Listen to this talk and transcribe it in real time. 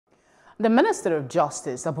The Minister of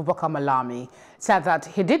Justice, Abubakar Malami, said that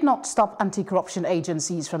he did not stop anti-corruption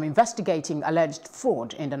agencies from investigating alleged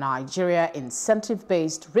fraud in the Nigeria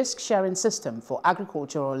incentive-based risk-sharing system for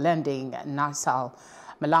agricultural lending, NIRSAL.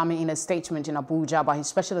 Malami, in a statement in Abuja by his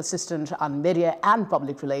Special Assistant on Media and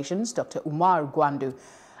Public Relations, Dr. Umar Gwandu,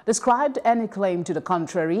 described any claim to the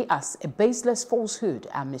contrary as a baseless falsehood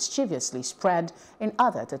and mischievously spread in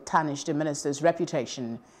order to tarnish the minister's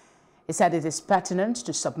reputation. He said it is pertinent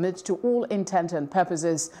to submit to all intent and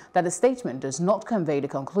purposes that the statement does not convey the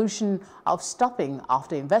conclusion of stopping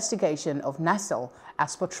after investigation of NIRSAL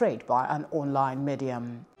as portrayed by an online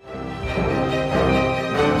medium.